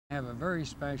I have a very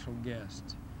special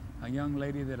guest, a young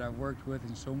lady that I've worked with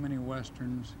in so many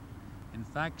westerns. In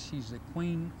fact, she's the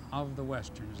queen of the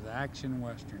westerns, the action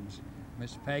westerns,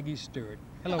 Miss Peggy Stewart.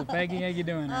 Hello, Peggy. How you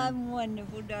doing? I'm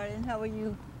wonderful, darling. How are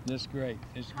you? Just great.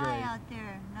 It's great. Hi out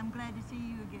there. I'm glad to see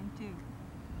you again too.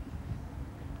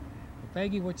 Well,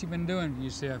 Peggy, what you been doing for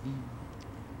yourself?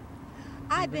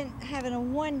 I've been having a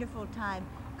wonderful time.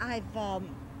 I've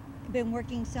been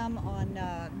working some on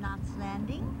Knots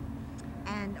Landing,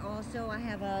 and also I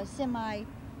have a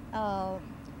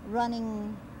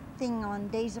running thing on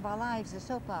Days of Our Lives, the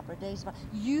soap opera Days of Our Lives.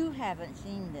 You haven't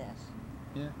seen this.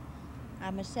 Yeah.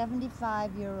 I'm a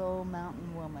 75-year-old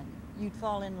mountain woman. You'd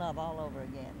fall in love all over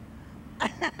again.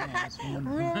 That's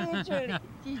wonderful. Really, truly.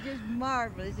 She's just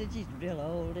marvelous, and she's real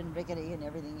old and rickety and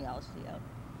everything else, you know.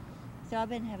 So I've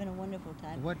been having a wonderful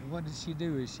time. What does she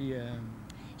do? Is she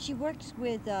She works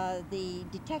with the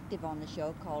detective on the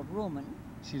show called Roman.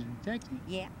 She's a detective?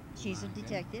 Yeah, she's a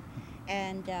detective,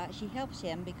 and she helps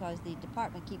him because the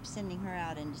department keeps sending her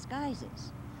out in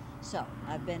disguises. So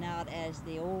I've been out as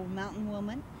the old mountain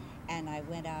woman, and I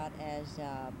went out as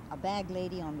a bag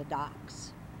lady on the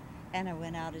docks, and I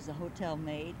went out as a hotel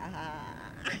maid,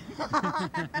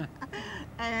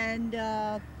 and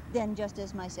then just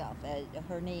as myself.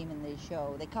 Her name in the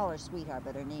show, they call her Sweetheart,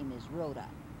 but her name is Rhoda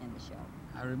in the show.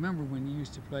 I remember when you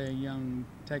used to play a young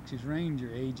Texas Ranger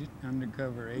agent,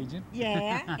 undercover agent.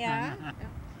 Yeah, yeah.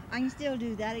 I can still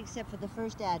do that, except for the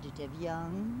first adjective,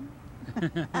 young.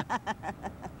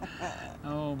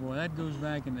 Oh boy, that goes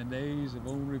back in the days of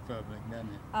Old Republic,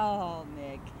 doesn't it? Oh,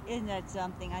 Mick, isn't that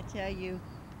something? I tell you,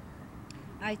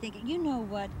 I think, you know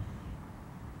what?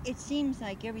 It seems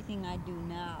like everything I do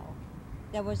now,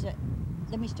 let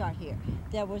me start here.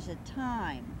 There was a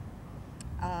time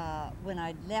when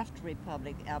I left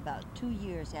Republic, about 2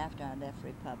 years after I left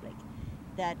Republic,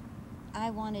 that I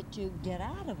wanted to get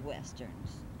out of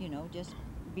Westerns, you know, just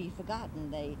be forgotten.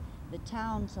 The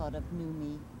town sort of knew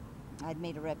me. I'd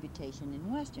made a reputation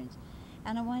in Westerns.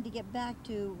 And I wanted to get back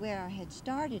to where I had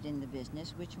started in the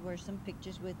business, which were some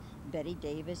pictures with Betty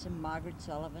Davis and Margaret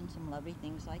Sullivan, some lovely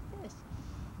things like this.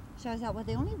 So I thought, well,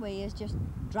 the only way is just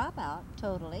drop out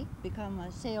totally, become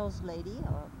a sales lady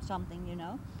or something, you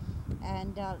know,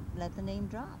 and let the name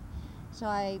drop. So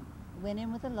I went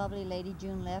in with a lovely lady,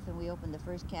 June Leff, and we opened the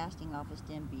first casting office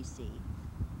to NBC.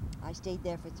 I stayed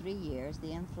there for 3 years.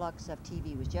 The influx of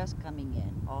TV was just coming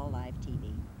in, all live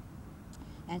TV.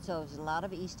 And so it was a lot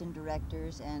of Eastern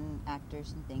directors and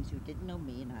actors and things who didn't know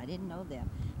me, and I didn't know them.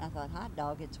 And I thought, hot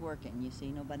dog, it's working. You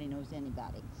see, nobody knows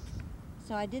anybody.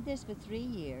 So I did this for 3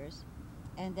 years,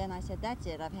 and then I said, that's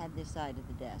it. I've had this side of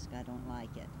the desk. I don't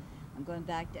like it. I'm going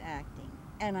back to acting.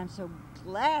 And I'm so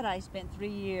glad I spent 3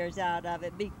 years out of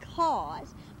it,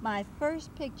 because my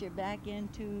first picture back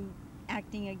into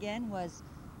acting again was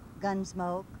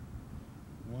Gunsmoke.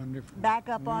 Wonderful. Back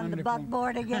up on the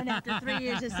buckboard again after 3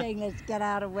 years of saying, let's get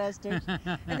out of Westerns.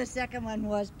 And the second one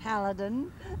was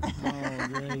Paladin. Oh,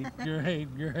 great, great,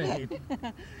 great.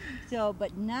 So,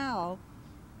 but now,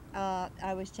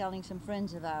 I was telling some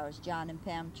friends of ours, John and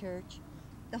Pam Church,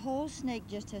 the whole snake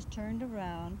just has turned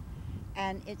around,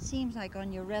 and it seems like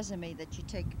on your resume that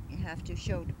you have to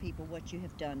show to people what you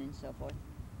have done and so forth.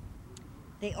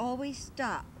 They always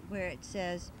stop where it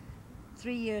says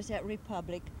 3 years at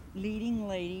Republic, leading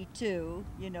lady too,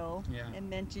 you know, and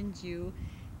mentions you,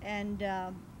 and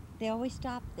they always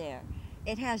stop there.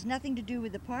 It has nothing to do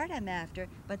with the part I'm after,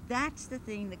 but that's the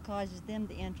thing that causes them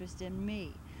the interest in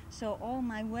me. So all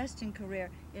my Western career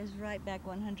is right back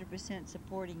 100%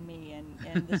 supporting me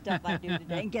and the stuff I do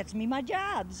today, and gets me my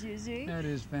jobs, you see. That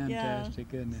is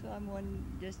fantastic, isn't it? So I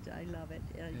love it.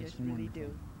 I It's just really wonderful.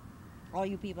 do. All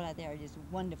you people out there are just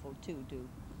wonderful too, to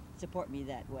support me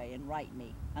that way and write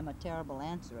me. I'm a terrible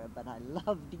answerer, but I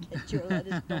love to get your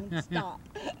letters. Don't stop.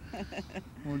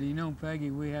 Well, do you know, Peggy,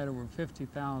 we had over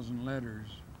 50,000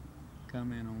 letters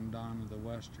come in on Dawn of the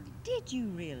Western. Did you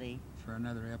really? For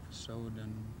another episode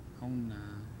and on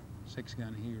Six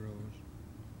Gun Heroes.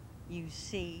 You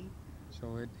see?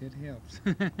 So it helps.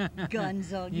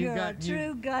 Gunzel, you're a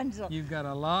true Gunzel. You've got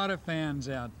a lot of fans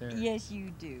out there. Yes,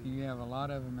 you do. You have a lot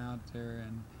of them out there,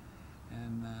 and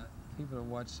people that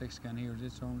watch Six Gun Heroes,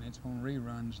 it's on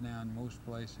reruns now in most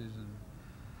places, and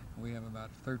we have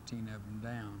about 13 of them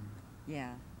down.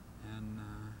 Yeah. And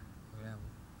we have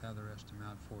the other rest of them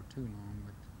out for too long.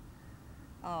 But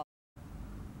oh,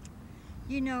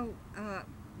 you know,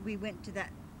 we went to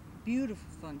that beautiful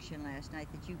function last night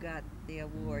that you got the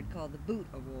award called the Boot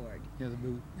Award. Yeah, the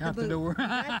boot. Out the door.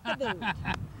 That's the boot.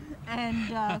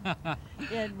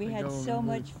 And we had so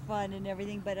much fun and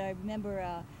everything, but I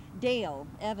remember Dale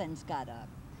Evans got up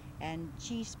and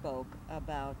she spoke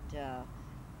about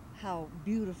how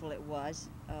beautiful it was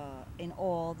in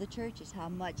all the churches, how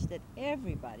much that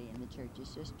everybody in the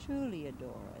churches just truly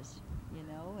adore us, you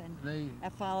know, and They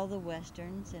follow the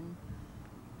westerns. And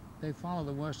they follow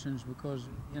the westerns because,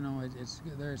 you know,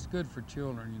 it's good for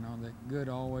children, you know, that good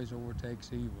always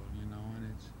overtakes evil, you know,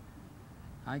 and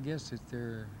I guess that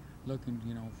they're looking,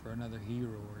 you know, for another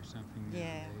hero or something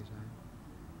yeah, nowadays.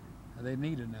 They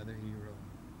need another hero,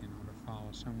 you know, to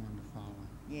follow, someone to follow.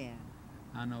 yeah,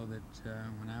 I know that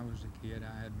when I was a kid,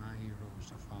 I had my heroes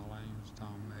to follow. It was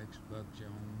Tom Mix, Buck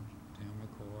Jones, Tim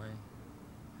McCoy,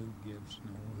 Hoot Gibson,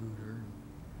 old Hooter.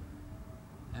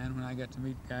 And when I got to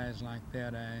meet guys like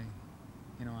that, I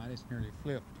just nearly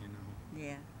flipped, you know.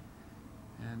 yeah.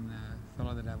 And a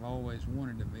fellow that I've always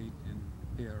wanted to meet and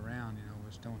be around, you know,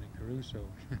 was Tony Caruso.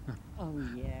 Oh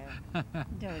yeah,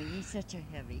 Tony, he's such a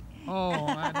heavy. Oh,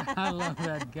 I love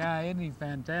that guy. Isn't he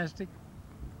fantastic?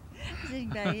 Sitting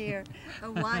back here,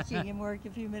 watching him work a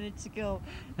few minutes ago,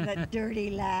 that dirty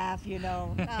laugh, you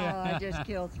know. Oh, I just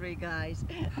killed 3 guys.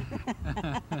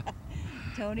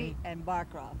 Tony and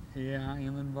Barcroft. Yeah,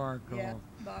 him and Barcroft. Yeah,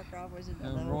 Barcroft was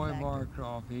another Roy factor.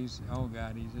 Barcroft.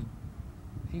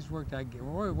 He's worked.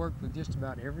 Roy worked with just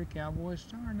about every cowboy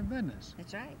star in the business.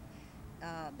 That's right.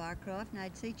 Barcroft, and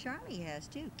I'd say Charlie has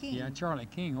too. King. Yeah, Charlie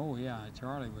King. Oh yeah,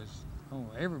 Charlie was. Oh,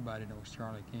 everybody knows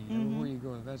Charlie King. Mhm. Everywhere you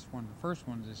go, that's one of the first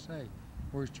ones to say,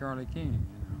 "Where's Charlie King?"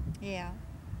 You know. Yeah.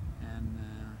 And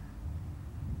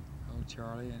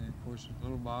Charlie, and of course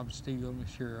little Bob Steele, the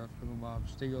sheriff, little Bob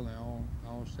Steele. They all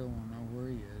still want to know where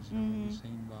he is. You know, have you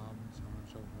seen Bob and so on and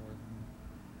so forth.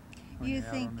 And when You you're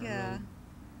out think? on the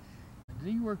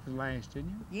road. You worked with Lash,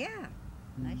 didn't you? Yeah,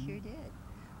 I sure did.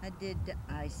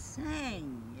 I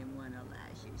sang in one of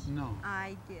Lash's. No.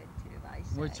 I did too. I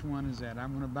sang. Which one is that?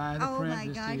 I'm going to buy the Oh print my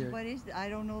just to gosh, hear. what is it? I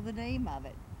don't know the name of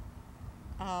it.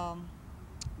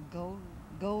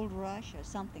 Gold Rush or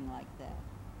something like that.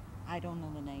 I don't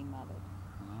know the name of it.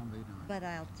 I'll be darned. But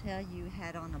I'll tell you,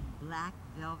 had on a black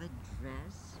velvet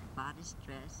dress, bodice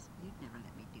dress. You'd never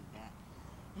let me do that.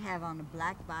 Have on a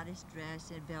black bodice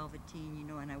dress and velveteen, you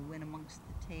know, and I went amongst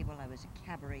the table. I was a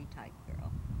cabaret type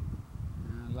girl.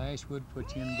 Lash would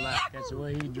put you in black. That's the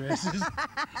way he dresses.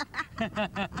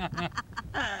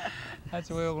 That's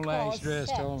the way old Lash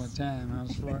dressed all the time, I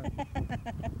swear.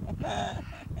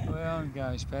 Well,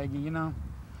 gosh, Peggy, you know,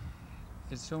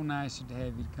 it's so nice to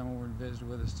have you come over and visit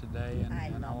with us today,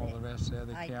 and all the rest of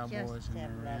the other cowboys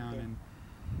and around,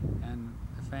 and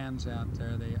the fans out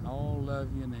there. They all love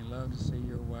you, and they love to see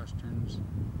your westerns,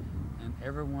 and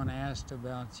everyone asked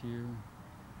about you.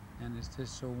 And it's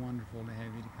just so wonderful to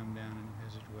have you to come down and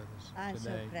visit with us today. I'm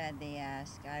so glad they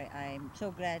asked. I'm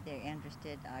so glad they're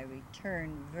interested. I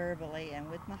return verbally and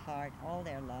with my heart all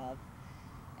their love.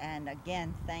 And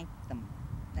again, thank them.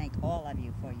 Thank all of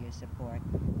you for your support.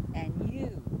 And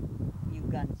you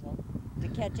Gunzel, to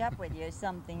catch up with you is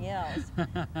something else.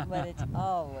 But it's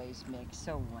always makes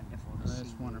so wonderful to see you.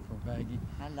 That's wonderful, Peggy.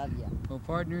 I love you. Well,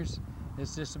 partners,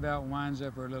 this just about winds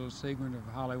up our little segment of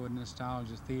Hollywood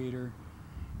Nostalgia Theater.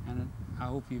 And I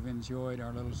hope you've enjoyed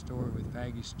our little story with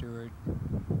Peggy Stewart,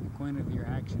 the queen of your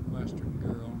action western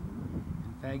girl.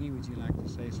 And Peggy, would you like to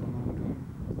say so long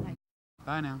to them?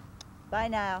 Bye now. Bye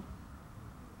now.